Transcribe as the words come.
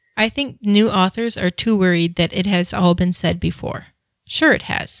I think new authors are too worried that it has all been said before. Sure it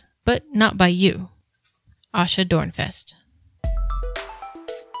has, but not by you. Asha Dornfest.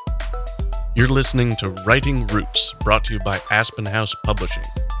 You're listening to Writing Roots, brought to you by Aspen House Publishing.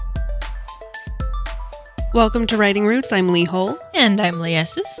 Welcome to Writing Roots. I'm Lee Hull. And I'm Lee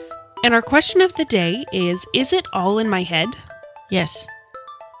Esses. And our question of the day is it all in my head? Yes.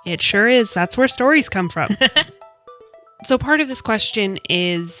 It sure is. That's where stories come from. So part of this question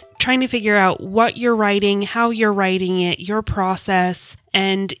is trying to figure out what you're writing, how you're writing it, your process,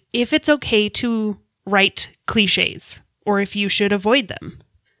 and if it's okay to write cliches, or if you should avoid them.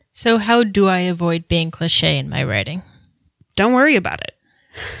 So how do I avoid being cliche in my writing? Don't worry about it.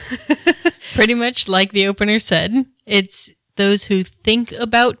 Pretty much like the opener said, it's those who think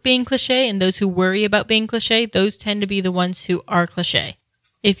about being cliche and those who worry about being cliche, those tend to be the ones who are cliche.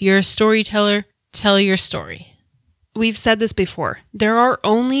 If you're a storyteller, tell your story. We've said this before. There are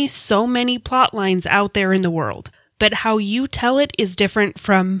only so many plot lines out there in the world, but how you tell it is different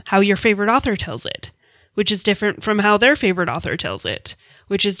from how your favorite author tells it, which is different from how their favorite author tells it,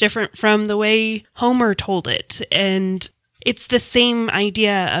 which is different from the way Homer told it. And it's the same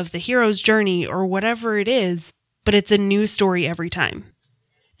idea of the hero's journey or whatever it is, but it's a new story every time.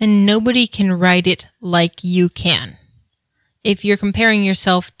 And nobody can write it like you can. If you're comparing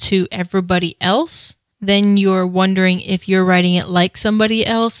yourself to everybody else, then you're wondering if you're writing it like somebody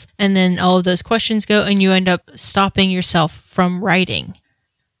else, and then all of those questions go, and you end up stopping yourself from writing.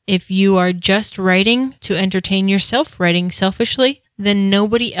 If you are just writing to entertain yourself, writing selfishly, then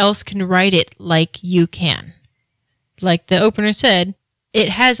nobody else can write it like you can. Like the opener said, it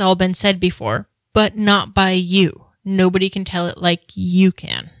has all been said before, but not by you. Nobody can tell it like you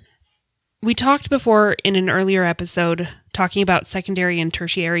can. We talked before in an earlier episode talking about secondary and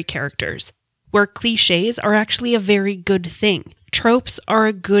tertiary characters, where cliches are actually a very good thing. Tropes are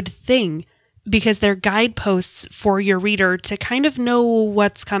a good thing because they're guideposts for your reader to kind of know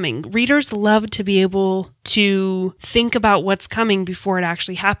what's coming. Readers love to be able to think about what's coming before it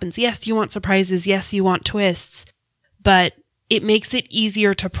actually happens. Yes, you want surprises. Yes, you want twists. But it makes it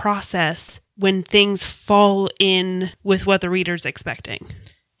easier to process when things fall in with what the reader's expecting.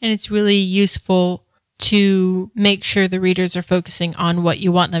 And it's really useful to make sure the readers are focusing on what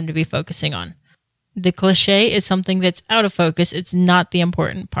you want them to be focusing on. The cliche is something that's out of focus. It's not the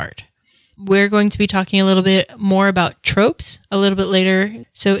important part. We're going to be talking a little bit more about tropes a little bit later.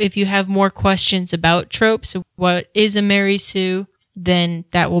 So if you have more questions about tropes, what is a Mary Sue, then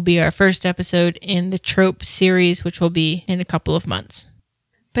that will be our first episode in the trope series, which will be in a couple of months.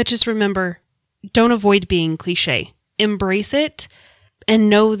 But just remember, don't avoid being cliche. Embrace it and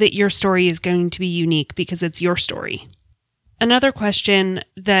know that your story is going to be unique because it's your story. Another question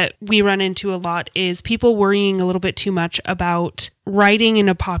that we run into a lot is people worrying a little bit too much about writing in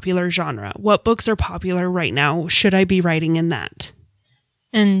a popular genre. What books are popular right now? Should I be writing in that?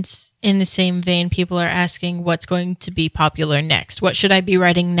 And in the same vein, people are asking what's going to be popular next. What should I be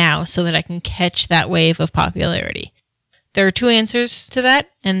writing now so that I can catch that wave of popularity? There are two answers to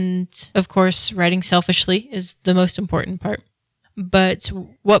that. And of course, writing selfishly is the most important part. But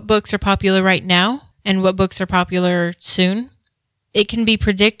what books are popular right now? And what books are popular soon? It can be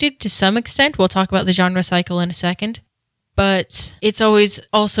predicted to some extent. We'll talk about the genre cycle in a second. But it's always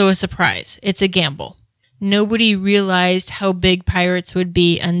also a surprise. It's a gamble. Nobody realized how big pirates would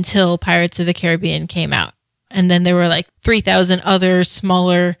be until Pirates of the Caribbean came out. And then there were like 3,000 other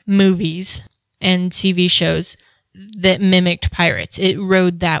smaller movies and TV shows that mimicked pirates. It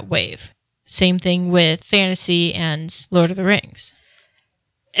rode that wave. Same thing with fantasy and Lord of the Rings.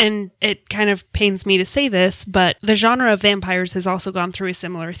 And it kind of pains me to say this, but the genre of vampires has also gone through a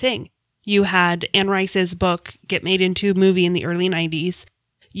similar thing. You had Anne Rice's book get made into a movie in the early 90s.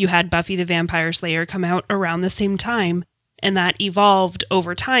 You had Buffy the Vampire Slayer come out around the same time, and that evolved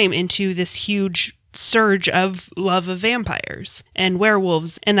over time into this huge surge of love of vampires and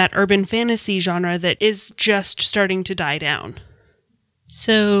werewolves and that urban fantasy genre that is just starting to die down.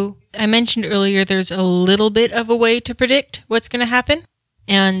 So I mentioned earlier there's a little bit of a way to predict what's going to happen.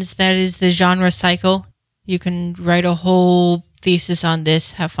 And that is the genre cycle. You can write a whole thesis on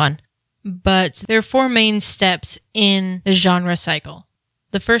this, have fun. But there are four main steps in the genre cycle.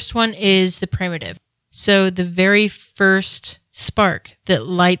 The first one is the primitive. So the very first spark that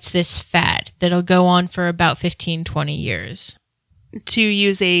lights this fad that'll go on for about 15, 20 years. To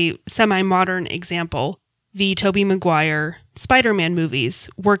use a semi-modern example, the Tobey Maguire Spider-Man movies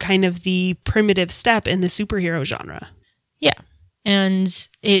were kind of the primitive step in the superhero genre. Yeah. And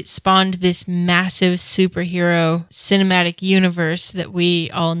it spawned this massive superhero cinematic universe that we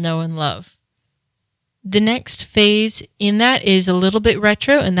all know and love. The next phase in that is a little bit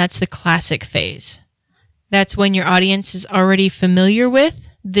retro, and that's the classic phase. That's when your audience is already familiar with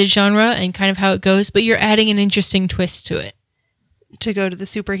the genre and kind of how it goes, but you're adding an interesting twist to it. To go to the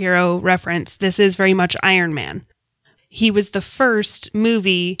superhero reference, this is very much Iron Man. He was the first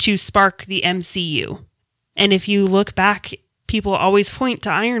movie to spark the MCU. And if you look back, people always point to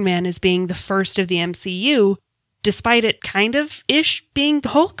Iron Man as being the first of the MCU, despite it kind of ish being the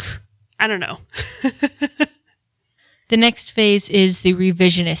Hulk. I don't know. The next phase is the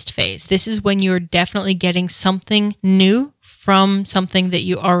revisionist phase. This is when you're definitely getting something new from something that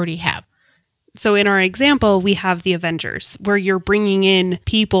you already have. So in our example, we have the Avengers, where you're bringing in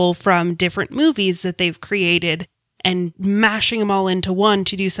people from different movies that they've created and mashing them all into one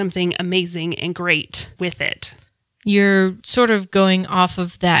to do something amazing and great with it. You're sort of going off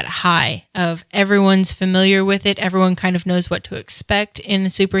of that high of everyone's familiar with it. Everyone kind of knows what to expect in a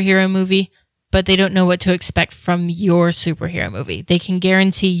superhero movie, but they don't know what to expect from your superhero movie. They can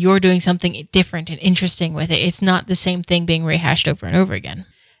guarantee you're doing something different and interesting with it. It's not the same thing being rehashed over and over again.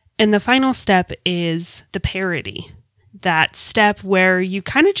 And the final step is the parody. That step where you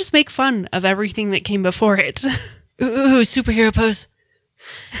kind of just make fun of everything that came before it. Ooh, superhero pose.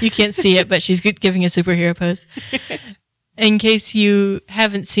 You can't see it, but she's giving a superhero pose. In case you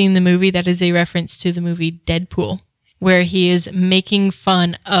haven't seen the movie, that is a reference to the movie Deadpool, where he is making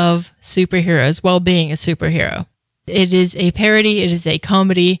fun of superheroes while being a superhero. It is a parody. It is a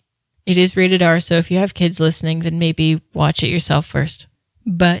comedy. It is rated R, so if you have kids listening, then maybe watch it yourself first.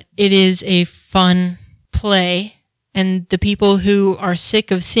 But it is a fun play, and the people who are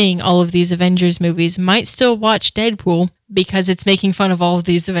sick of seeing all of these Avengers movies might still watch Deadpool because it's making fun of all of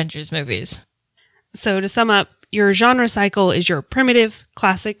these Avengers movies. So to sum up, your genre cycle is your primitive,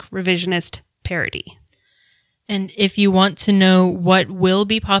 classic, revisionist, parody. And if you want to know what will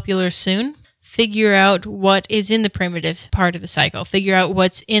be popular soon, figure out what is in the primitive part of the cycle. Figure out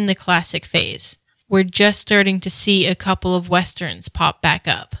what's in the classic phase. We're just starting to see a couple of Westerns pop back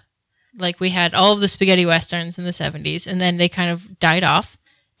up. Like we had all of the spaghetti Westerns in the 70s, and then they kind of died off.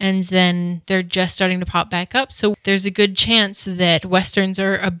 And then they're just starting to pop back up. So there's a good chance that Westerns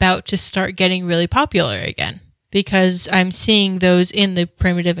are about to start getting really popular again. Because I'm seeing those in the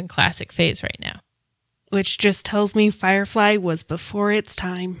primitive and classic phase right now. Which just tells me Firefly was before its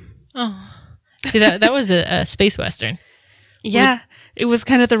time. Oh, see, that was a space Western. Yeah, it was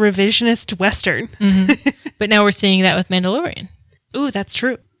kind of the revisionist Western. Mm-hmm. But now we're seeing that with Mandalorian. Ooh, that's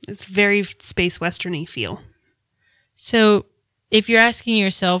true. It's very space Western-y feel. So if you're asking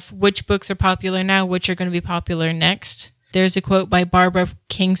yourself which books are popular now, which are going to be popular next, there's a quote by Barbara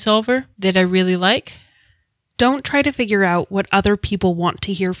Kingsolver that I really like. Don't try to figure out what other people want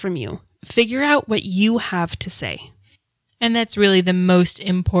to hear from you. Figure out what you have to say. And that's really the most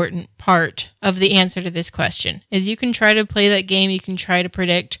important part of the answer to this question, is you can try to play that game, you can try to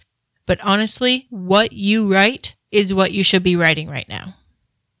predict, but honestly, what you write is what you should be writing right now.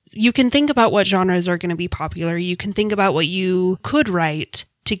 You can think about what genres are going to be popular. You can think about what you could write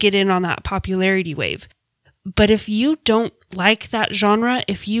to get in on that popularity wave. But if you don't like that genre,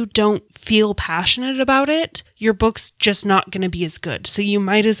 if you don't feel passionate about it, your book's just not going to be as good. So you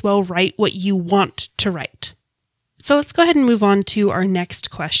might as well write what you want to write. So let's go ahead and move on to our next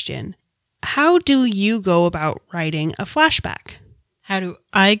question. How do you go about writing a flashback? How do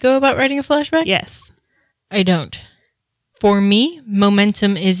I go about writing a flashback? Yes. I don't. For me,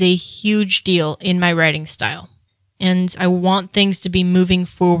 momentum is a huge deal in my writing style. And I want things to be moving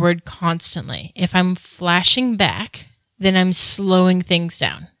forward constantly. If I'm flashing back, then I'm slowing things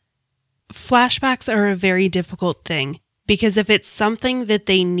down. Flashbacks are a very difficult thing because if it's something that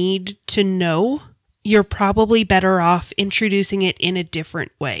they need to know, you're probably better off introducing it in a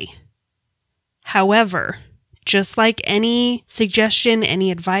different way. However, just like any suggestion,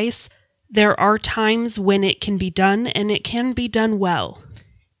 any advice, there are times when it can be done and it can be done well.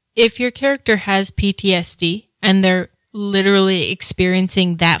 If your character has PTSD, and they're literally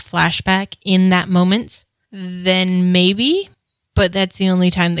experiencing that flashback in that moment, then maybe, but that's the only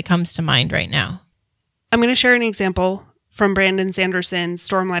time that comes to mind right now. I'm going to share an example from Brandon Sanderson's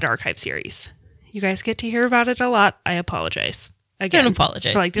Stormlight Archive series. You guys get to hear about it a lot. I apologize. Again, don't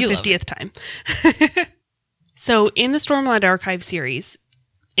apologize. For like the 50th time. So in the Stormlight Archive series,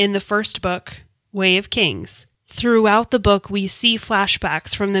 in the first book, Way of Kings, throughout the book we see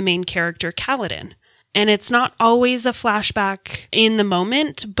flashbacks from the main character, Kaladin. And it's not always a flashback in the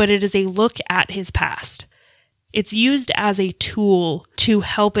moment, but it is a look at his past. It's used as a tool to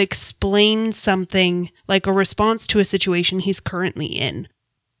help explain something like a response to a situation he's currently in.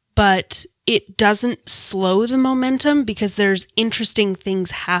 But it doesn't slow the momentum because there's interesting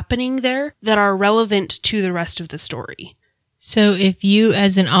things happening there that are relevant to the rest of the story. So if you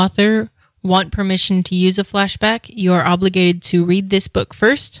as an author want permission to use a flashback, you are obligated to read this book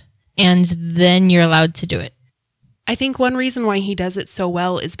first, and then you're allowed to do it. I think one reason why he does it so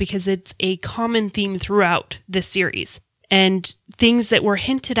well is because it's a common theme throughout this series. And things that were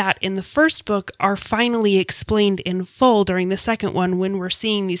hinted at in the first book are finally explained in full during the second one when we're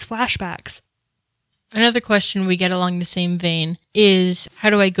seeing these flashbacks. Another question we get along the same vein is, how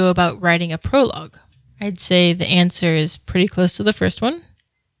do I go about writing a prologue? I'd say the answer is pretty close to the first one.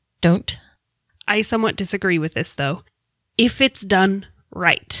 Don't. I somewhat disagree with this, though. If it's done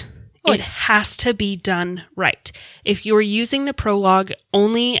right, it has to be done right. If you're using the prologue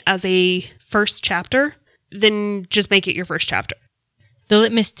only as a first chapter, then just make it your first chapter. The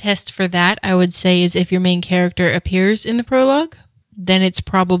litmus test for that, I would say, is if your main character appears in the prologue, then it's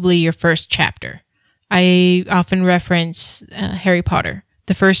probably your first chapter. I often reference Harry Potter.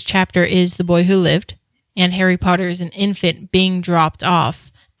 The first chapter is The Boy Who Lived, and Harry Potter is an infant being dropped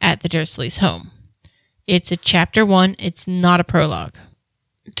off at the Dursleys' home. It's a chapter 1, it's not a prologue.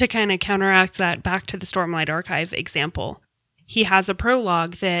 To kind of counteract that, back to the Stormlight Archive example, he has a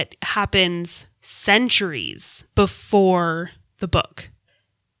prologue that happens centuries before the book.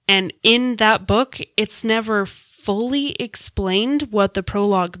 And in that book, it's never fully explained what the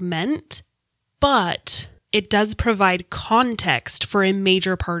prologue meant, but it does provide context for a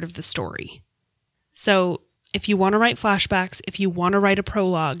major part of the story. So if you want to write flashbacks, if you want to write a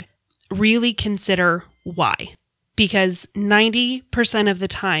prologue, really consider why. Because 90% of the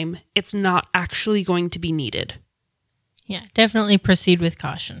time, it's not actually going to be needed. Yeah, definitely proceed with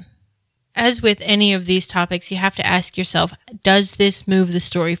caution. As with any of these topics, you have to ask yourself, does this move the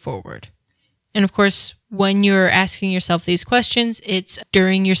story forward? And of course, when you're asking yourself these questions, it's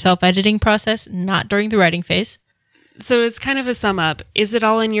during your self-editing process, not during the writing phase. So it's kind of a sum up. Is it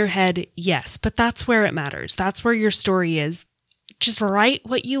all in your head? Yes, but that's where it matters. That's where your story is. Just write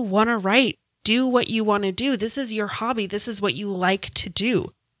what you want to write. Do what you want to do. This is your hobby. This is what you like to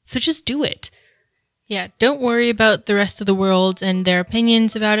do. So just do it. Yeah, don't worry about the rest of the world and their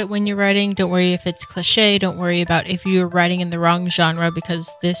opinions about it when you're writing. Don't worry if it's cliche. Don't worry about if you're writing in the wrong genre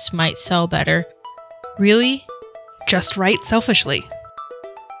because this might sell better. Really? Just write selfishly.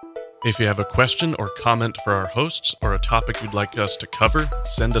 If you have a question or comment for our hosts or a topic you'd like us to cover,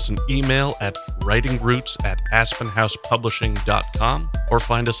 send us an email at writingroots@aspenhousepublishing.com or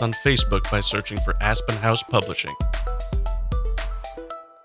find us on Facebook by searching for Aspen House Publishing.